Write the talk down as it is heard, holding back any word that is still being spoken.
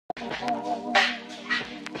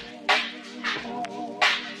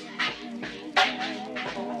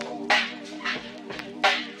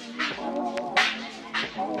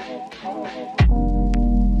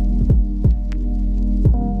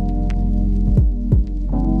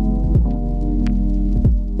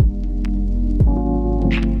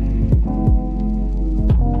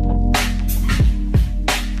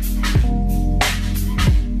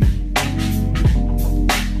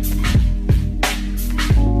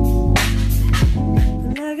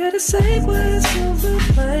say what's on my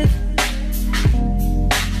mind.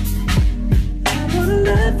 I wanna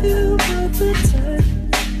love you all the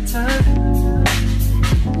time.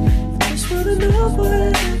 Just wanna know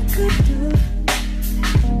what I could do.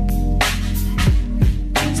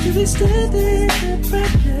 Just to be standing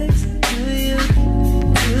right next to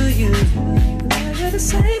you. I gotta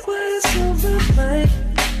say what's on my mind.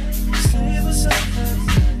 Say what's on my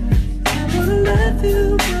mind. I wanna love you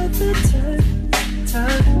all the time.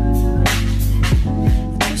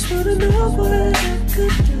 Just wanna know what I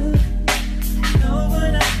could do.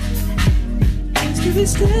 Just to be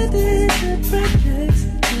standing right next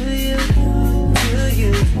to you.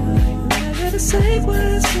 I gotta say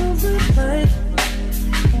what's on my mind.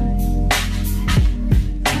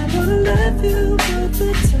 I wanna love you all the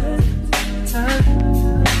time.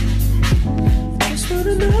 Just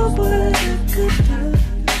wanna know what I could do.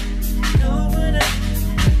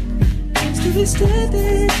 To be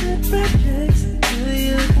standing right next to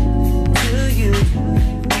you.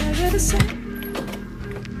 I gotta say.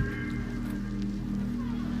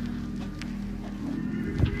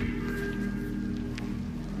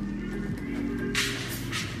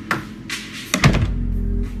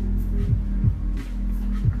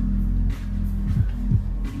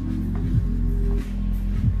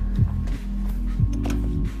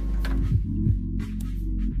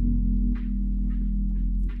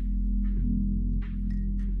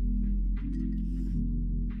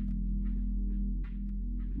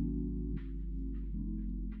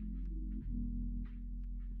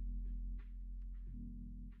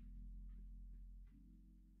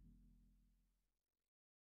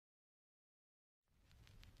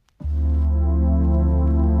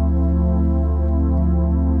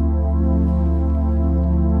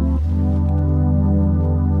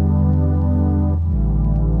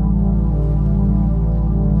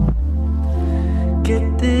 Get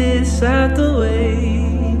this out the way,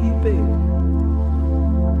 baby.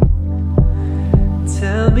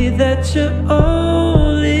 Tell me that you're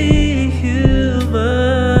only human.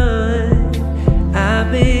 I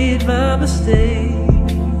made my mistake.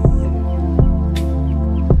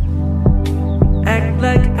 Act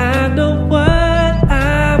like I know what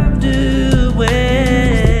I'm doing.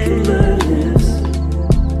 My lips,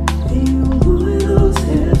 and you moving those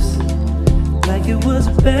hips like it was a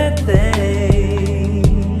bad thing.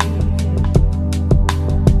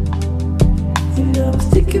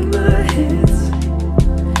 Sticking my hands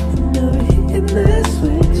and never hitting that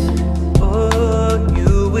switch. Oh,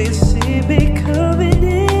 you will see me coming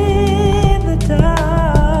in the dark.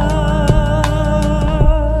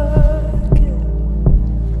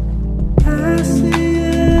 I see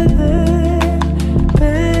you there,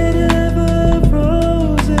 bed of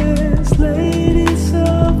roses, lady so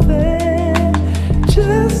fair.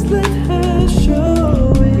 Just let her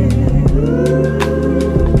show it.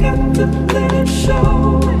 Got to let it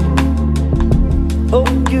show. Oh,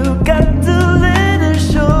 you got to let her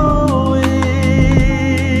show it.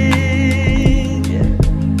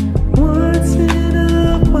 Once in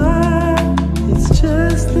a while, it's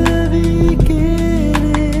just the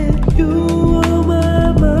beginning. You on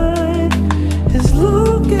my mind as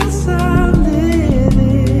long as I'm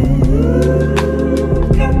living.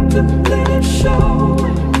 Got to let it show.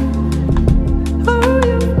 Oh,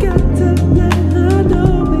 you got to let her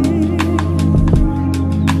know me.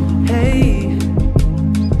 Hey.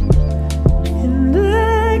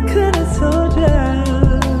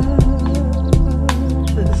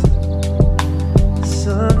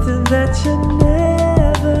 That you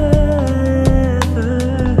never ever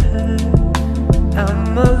heard.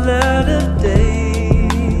 I'm allowed to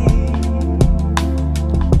date.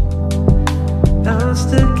 I'm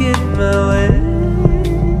stuck in my ways.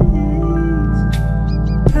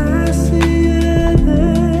 I see you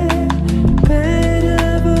there, bed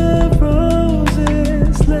of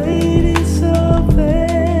roses, lady so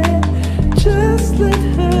fair. Just let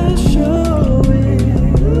her show it.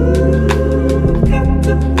 Got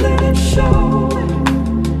to let it show.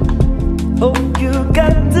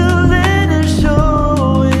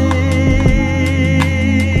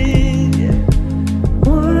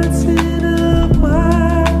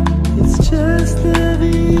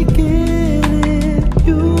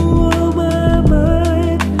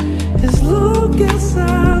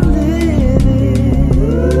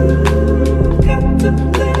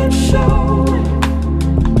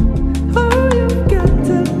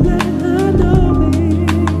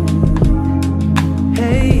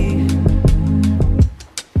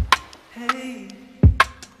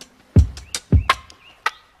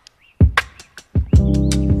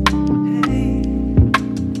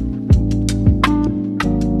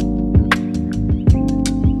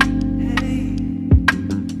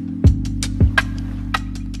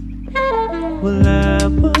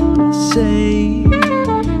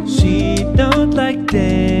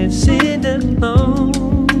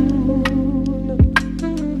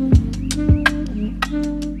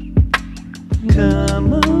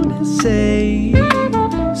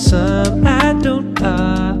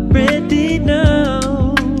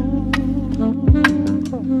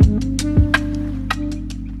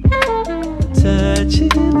 watching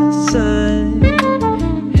the sun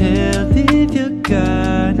held in your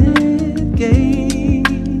garden gate,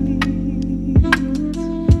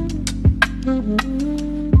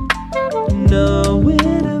 nowhere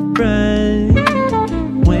to run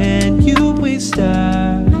when you ain't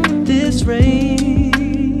start this rain.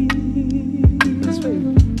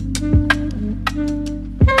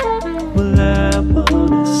 Well, I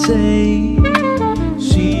wanna say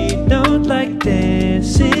she don't like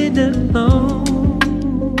dancing alone.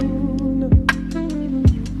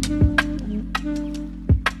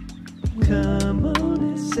 Come on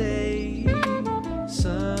and say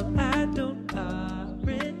some I don't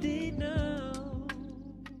already know.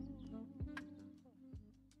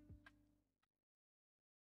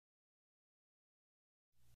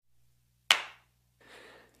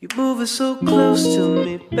 You're moving so close to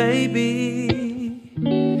me, baby.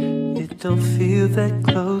 It don't feel that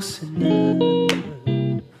close enough.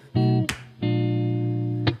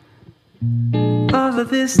 All of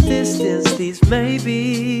this distance, these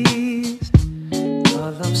maybes,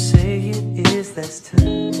 all I'm saying is that's tough.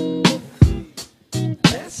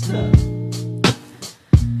 That's tough.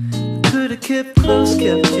 Could've kept close,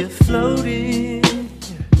 kept you floating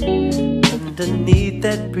underneath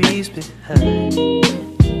that breeze behind.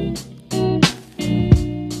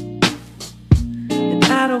 And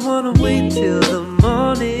I don't wanna wait till the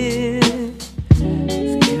morning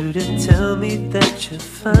for you to tell me that you're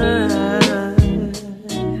fine.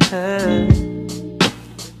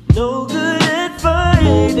 No good at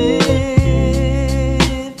fighting,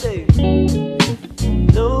 baby.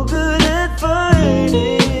 No good at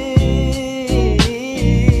fighting.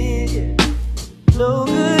 No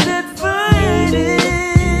good at fighting.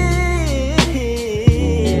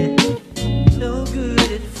 No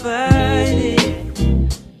good at fighting.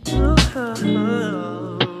 Oh.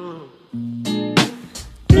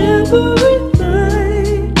 Every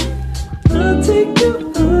night I'll take you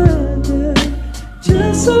under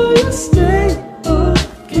just so you stay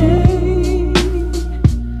okay.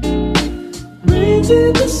 Rains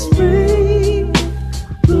in the spring,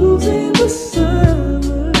 blues in the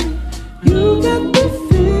summer. You got me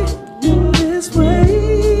feeling this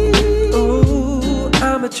way. Oh,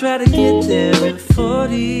 I'ma try to get there in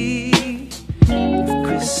 40. If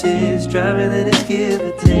Chris is driving, then it's give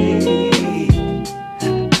or take.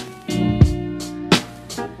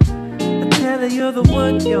 I tell her you're the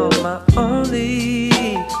one, you're my only.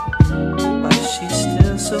 Why she's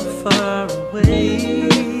still so far away?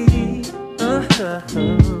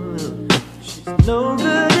 She's no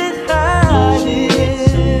good at hiding.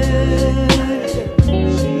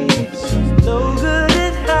 She's no good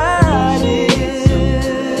at hiding.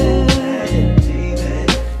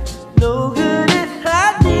 No good at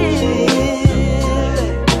hiding.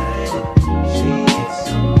 She's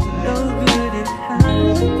no good at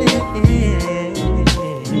hiding.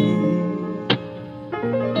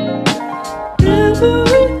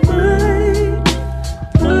 Every night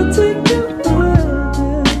I'll take you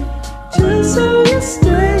under just so you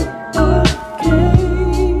stay okay.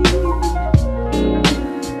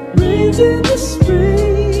 Rains in the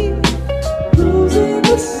spring, blues in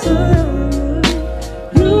the summer.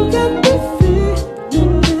 You got me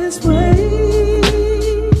feeling this way.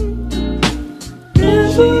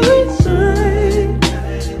 Every night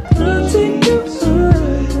I'll take you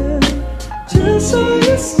under just so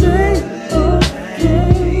you stay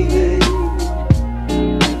okay.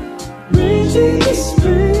 Rains in the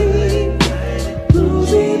spring,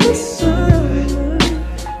 blues in the summer.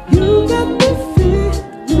 You got me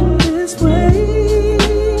feeling this way.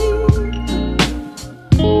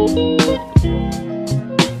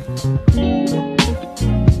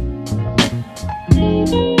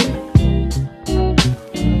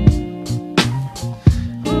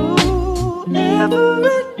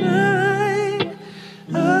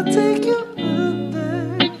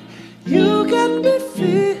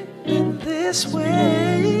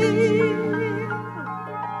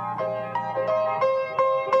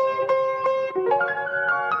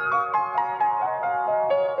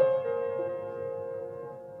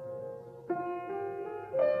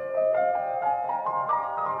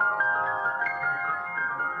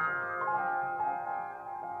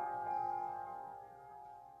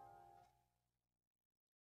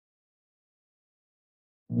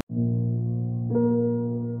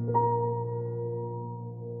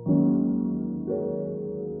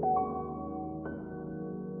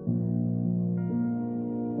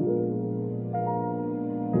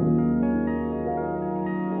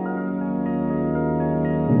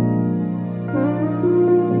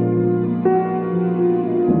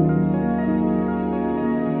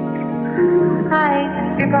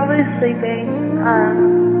 probably sleeping.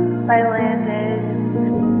 I landed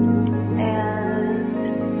and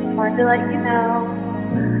just wanted to let you know.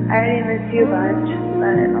 I already missed you a bunch,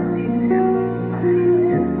 but I'll see you soon.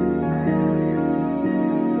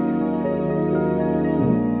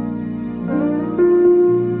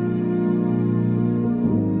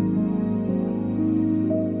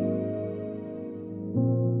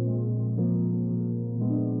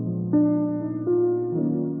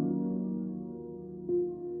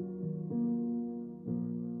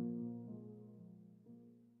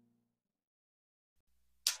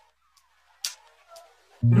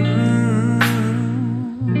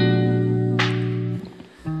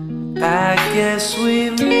 I guess we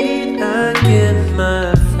meet again,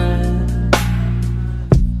 my friend.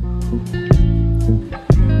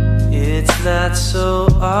 It's not so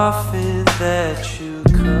often that you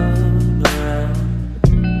come around,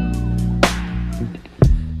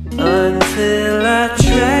 until our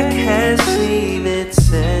track has seen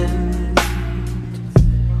its end.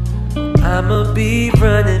 I'ma be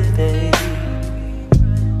running, babe.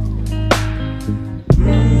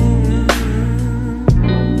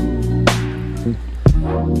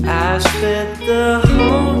 I spent the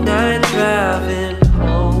whole night driving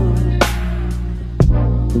home,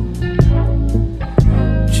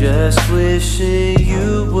 just wishing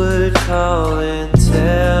you would call and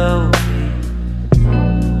tell me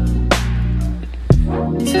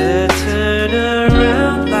to turn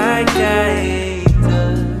around like I ain't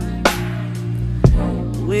done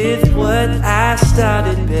with what I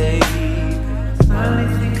started, babe. I finally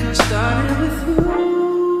think I started with you.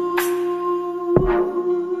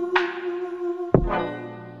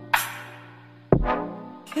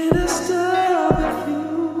 Can I start with you?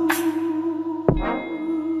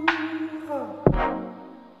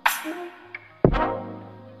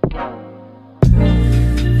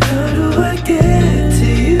 How do I get to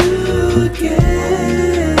you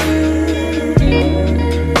again?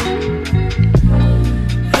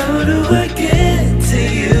 How do I get to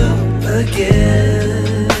you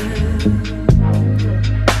again?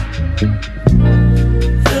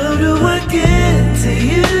 How do I get to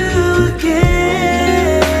you again?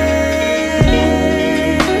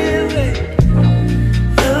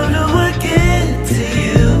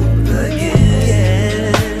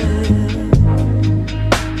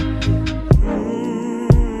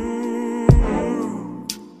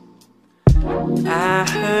 I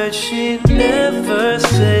heard she never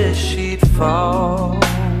said she'd fall.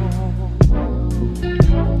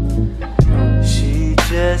 She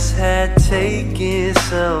just had taken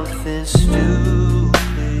something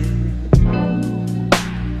stupid.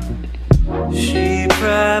 She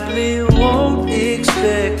probably won't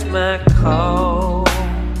expect my call,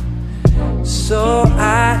 so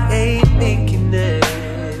I ain't making it.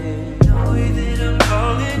 No way that I'm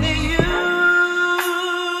calling to you.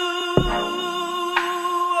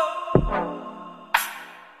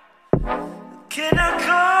 Can I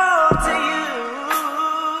call to you?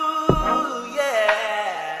 Yeah.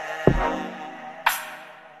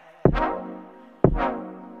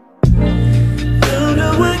 How do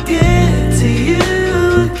I get to you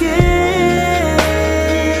again?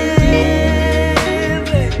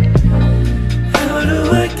 How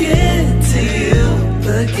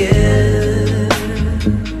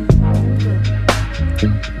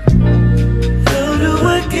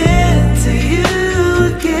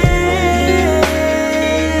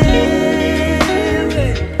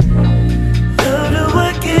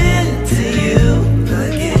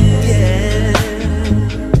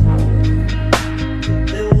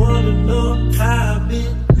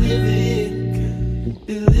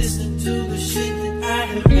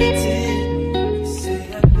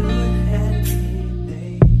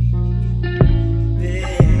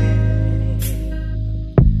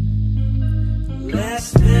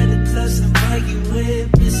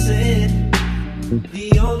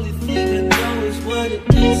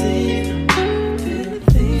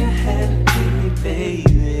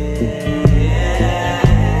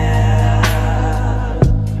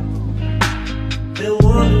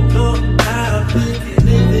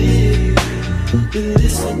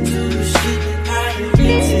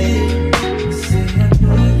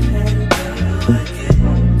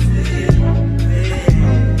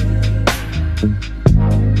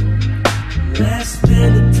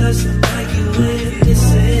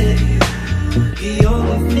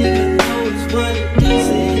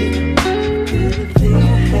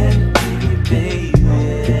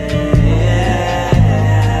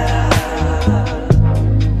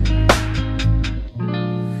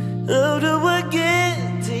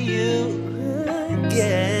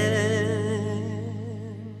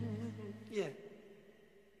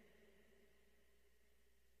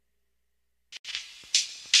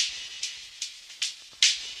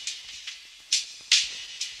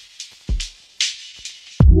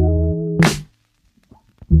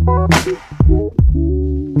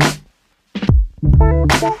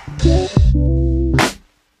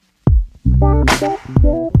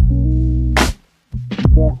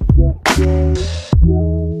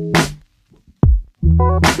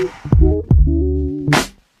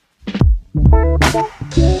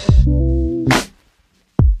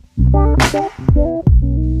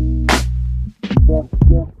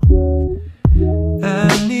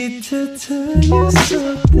I need to tell you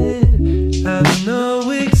something. I know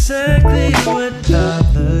exactly what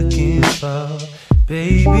I'm looking for.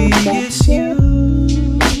 Baby, it's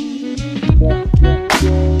you.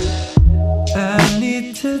 I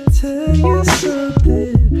need to tell you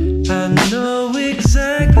something. I know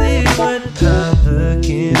exactly what I'm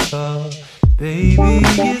looking for. Baby,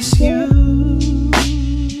 it's you.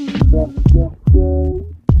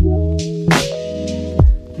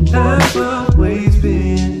 I've always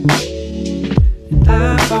been,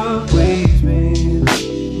 I've always been,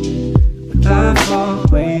 I've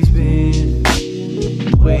always been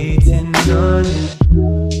waiting on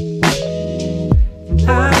you.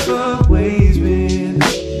 I've always been,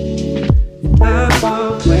 I've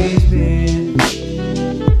always been,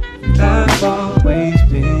 I've always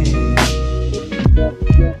been.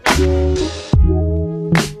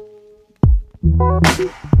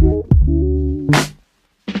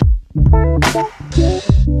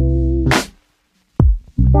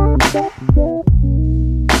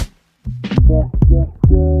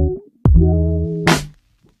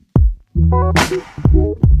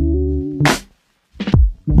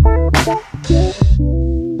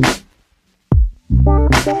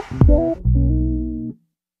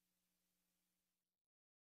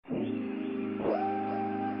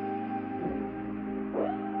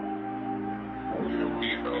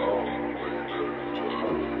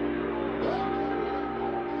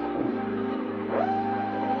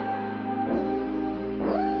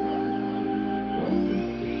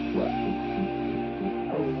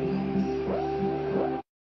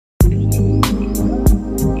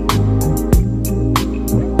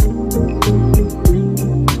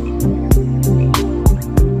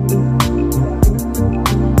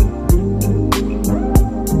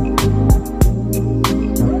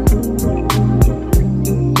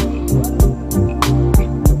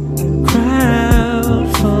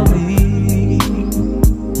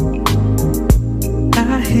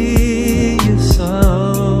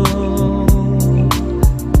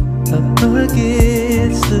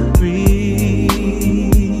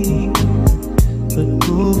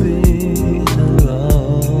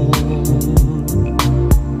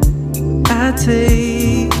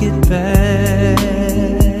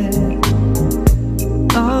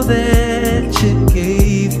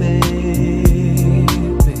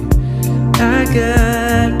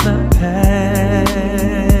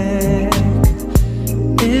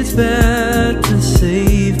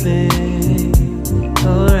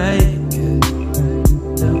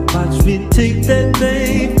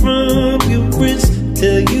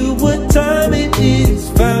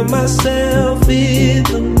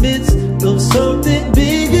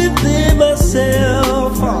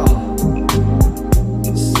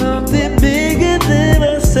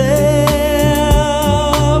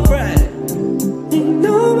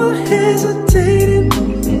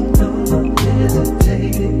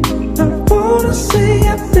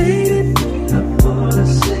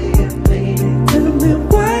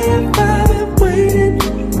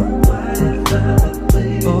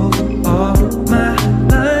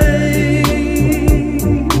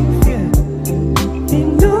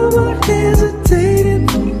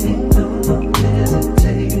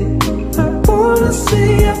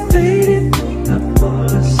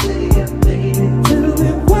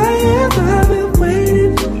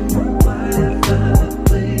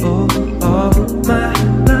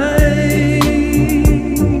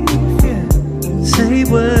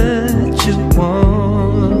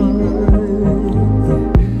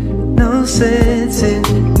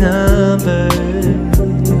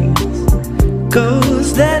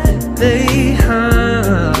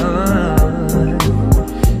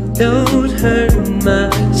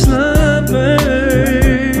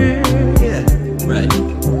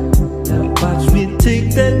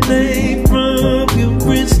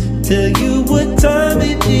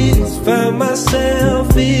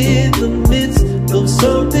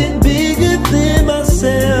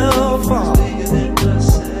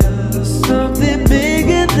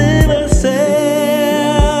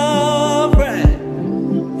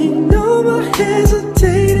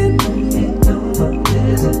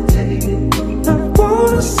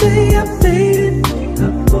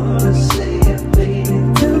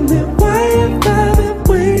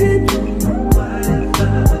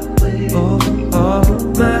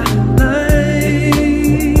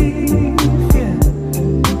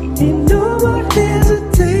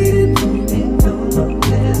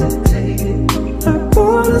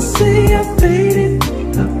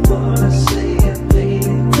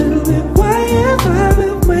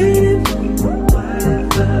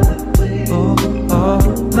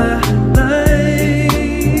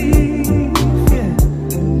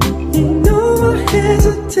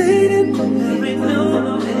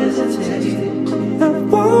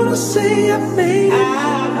 made it. I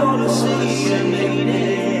wanna see I made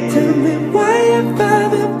it. Tell me why have I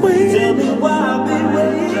been waiting? Tell me why I've been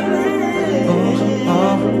waiting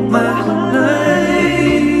all my life.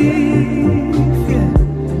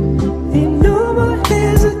 Yeah. Ain't no more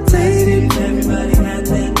hesitating. Everybody had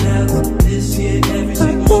their doubts this year. Every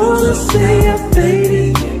single I wanna say I made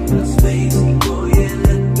it. Oh yeah,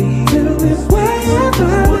 let me. Tell me why have I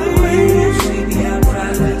been waiting? See me out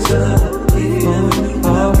riding up. If you never knew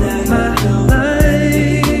about that, you know.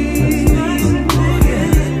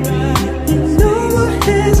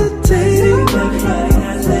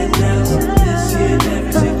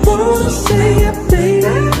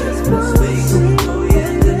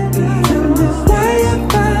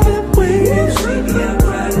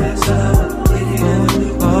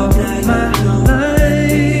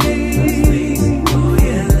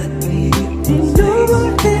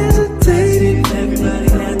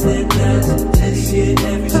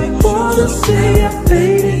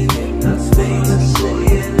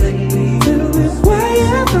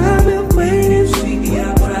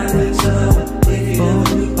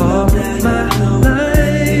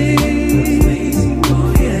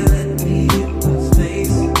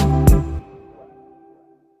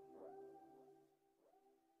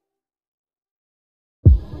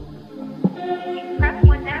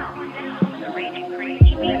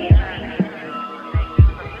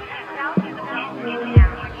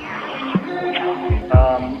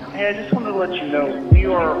 Hey, I just wanted to let you know, we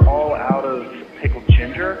are all out of Pickled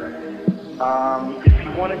Ginger. If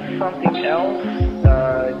you wanted something else,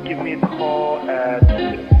 give me a call at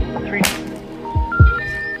 3...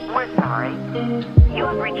 We're sorry. You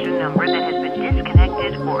have reached a number that has been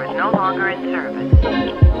disconnected or is no longer in service.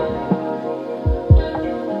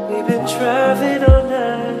 We've been driving all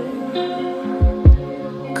night.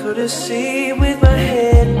 Couldn't see with my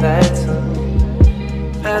headlights on.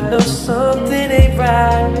 I know something ain't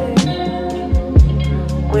right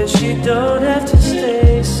when she don't have to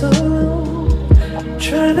stay so long,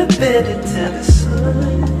 trying to bend into the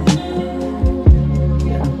sun.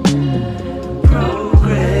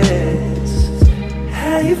 Progress,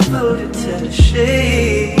 how you floated to the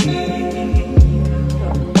shade,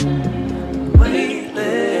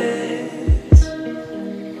 weightless.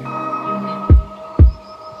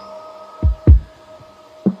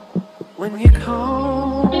 When you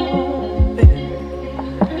call,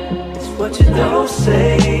 what you don't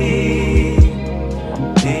say,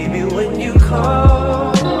 baby, when you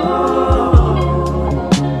call,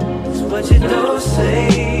 it's what you don't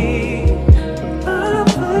say. I'm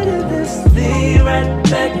putting this thing right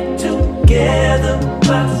back together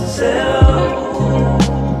myself.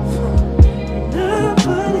 I'm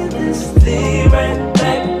putting this thing right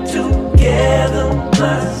back together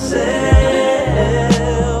myself.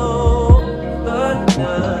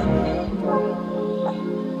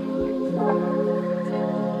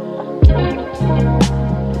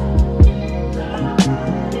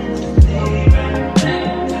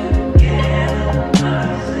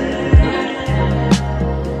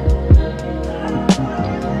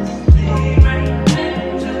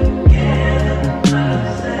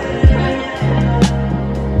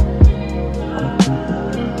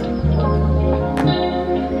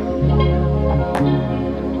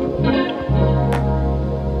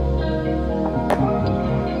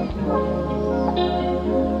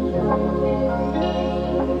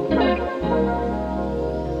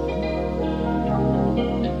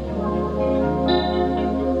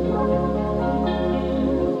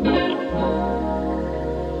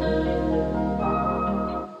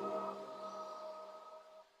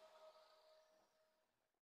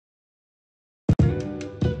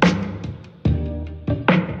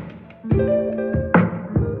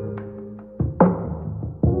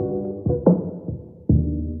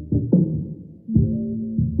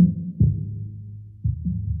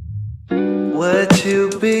 What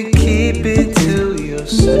you've been keeping to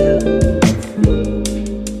yourself,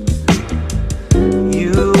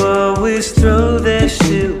 you always throw that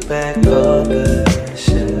shit back on the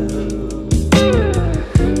shelf.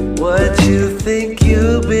 What you think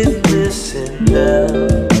you've been missing now,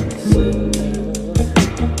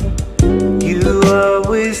 you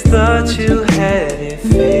always thought you had it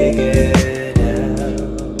figured out.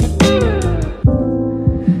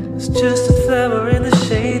 It's just a flower in the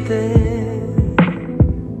shade there.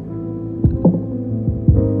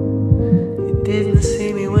 Didn't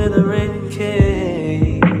see me when the rain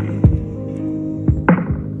came.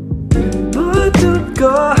 But don't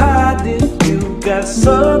go hiding, you got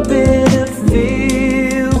something to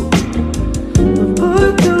feel.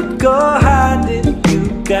 But don't go hiding,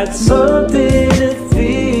 you got something to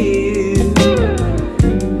feel.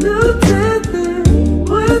 No time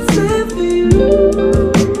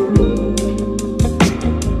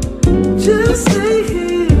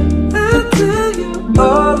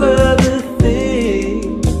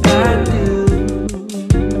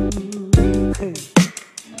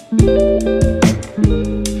all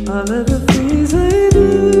of the things I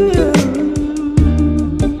do.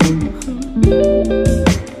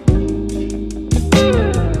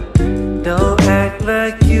 Don't act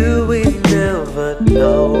like you would never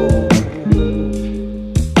know.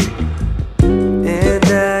 And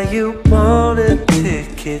now you want a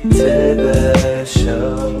ticket to the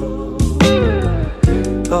show.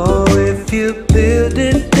 Oh, if you build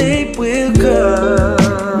it, they will come.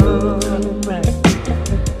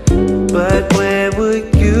 But where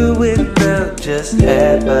would you without just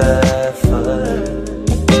have my fun?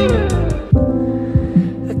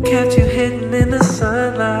 I kept you hidden in the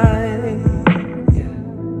sunlight.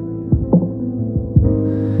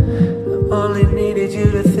 I only needed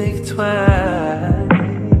you to think twice.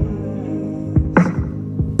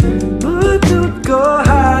 But don't go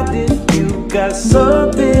hiding, you got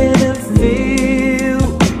something to feel.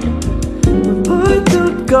 But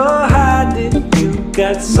don't go hiding, you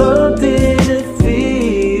got something to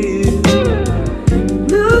feel.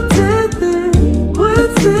 No telling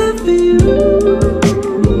what's in for you.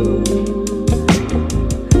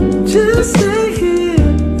 Just stay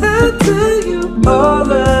here, I'll tell you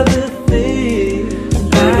all of the things.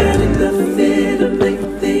 I got enough air to make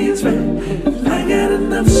things right. I got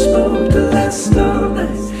enough smoke to last all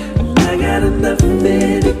night. I got enough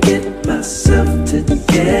air to get myself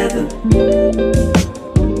together.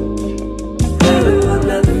 I don't want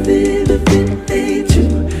nothing if it ain't you.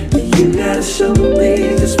 You gotta show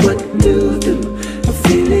me just what to do. I'm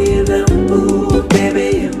feeling in that mood, baby,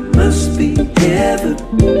 it must be heaven.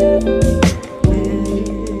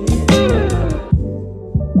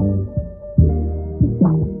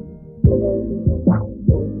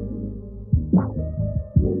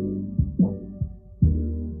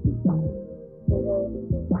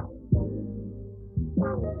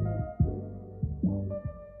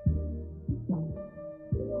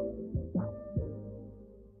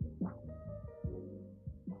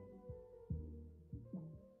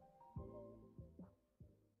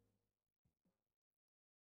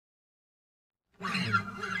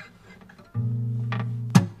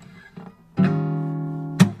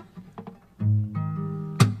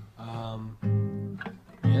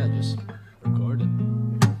 Yeah, just record it.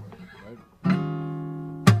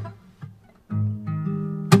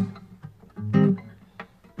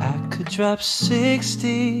 I could drop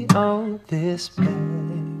 60 on this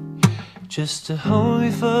bag just to hold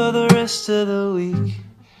me for the rest of the week.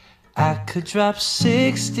 I could drop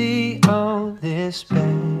 60 on this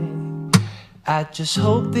bag. I just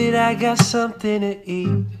hope that I got something to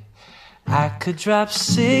eat. I could drop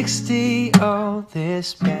 60 on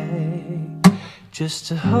this bag just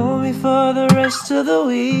to hold me for the rest of the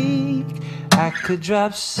week. I could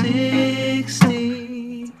drop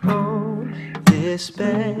 60 on this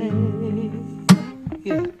bag.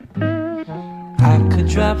 Yeah. I could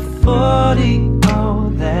drop 40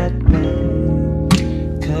 on that bag,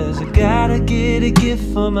 'cause I gotta get a gift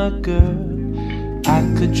for my girl. I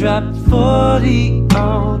could drop 40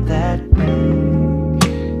 on that bag,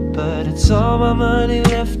 but it's all my money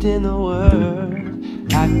left in the world.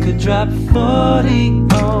 I could drop 40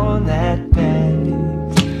 on that bag,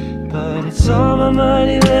 but it's all my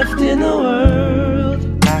money left in the world.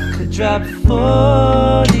 I could drop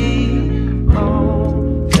 40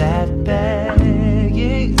 on that bag,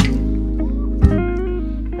 yeah.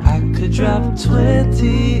 I could drop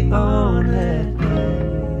 20 on that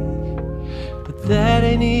bag, but that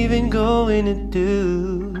ain't even going to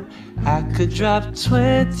do. I could drop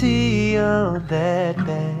 20 on that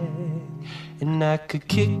bag, and I could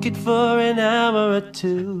kick it for an hour or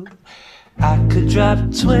two. I could drop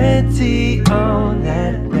 20 on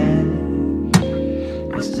that bag,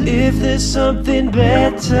 'cause if there's something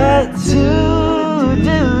better to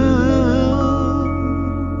do,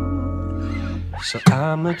 so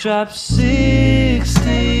I'ma drop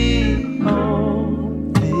 60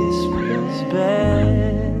 on this bag.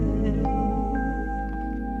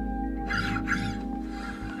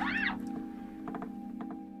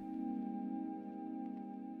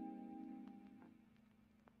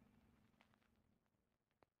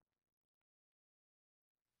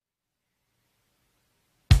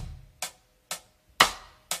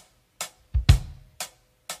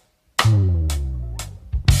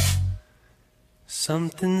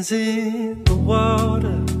 Something's in the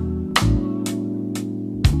water,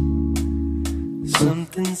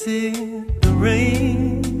 something's in the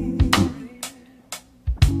rain.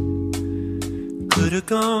 Could've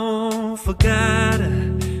gone, forgot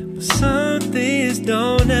her, but some things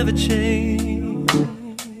don't ever change.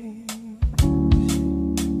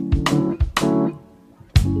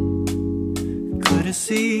 Couldn't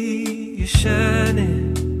see you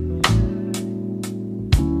shining,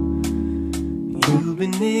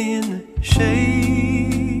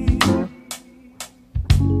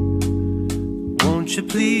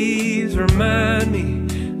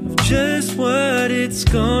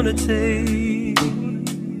 it's gonna take.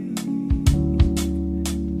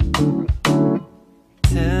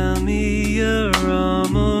 Tell me you're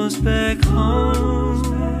almost back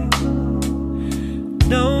home.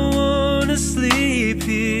 Don't wanna sleep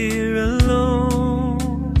here alone.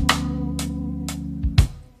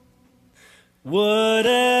 What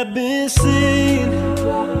I've been saying,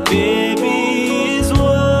 baby, is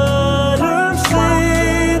what I'm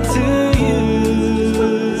saying to you.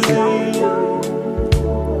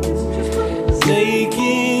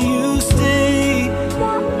 Making you stay,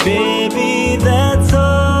 baby, that's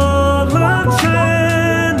all I'm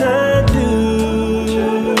trying to do.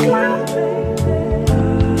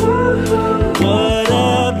 What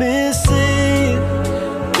I've been saying,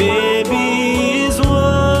 baby, is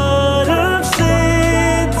what I'm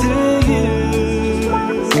saying to you.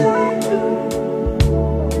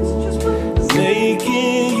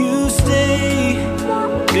 Making you stay,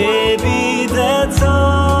 baby, that's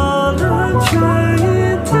all I'm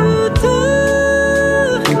trying to do.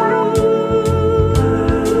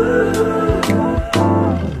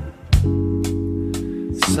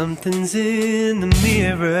 Something's in the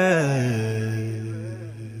mirror,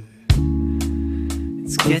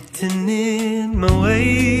 it's getting in my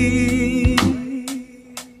way.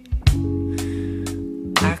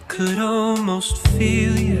 I could almost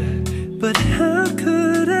feel you, but how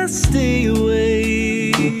could I stay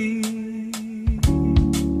away?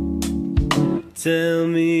 Tell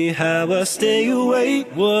me how I stay awake.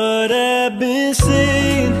 What I've been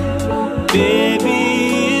saying, baby,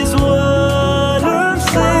 is what I'm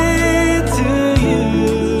saying to you.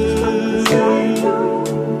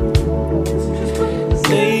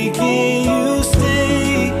 Making you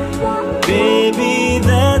stay, baby,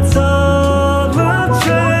 that's all I'm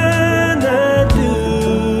trying to do.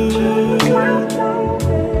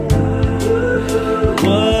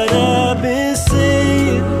 What I've been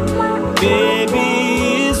saying, baby,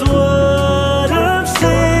 is what I'm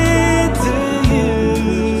saying to you.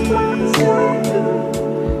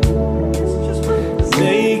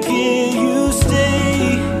 Making you stay,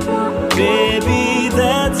 baby,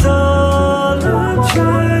 that's all I'm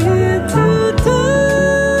trying.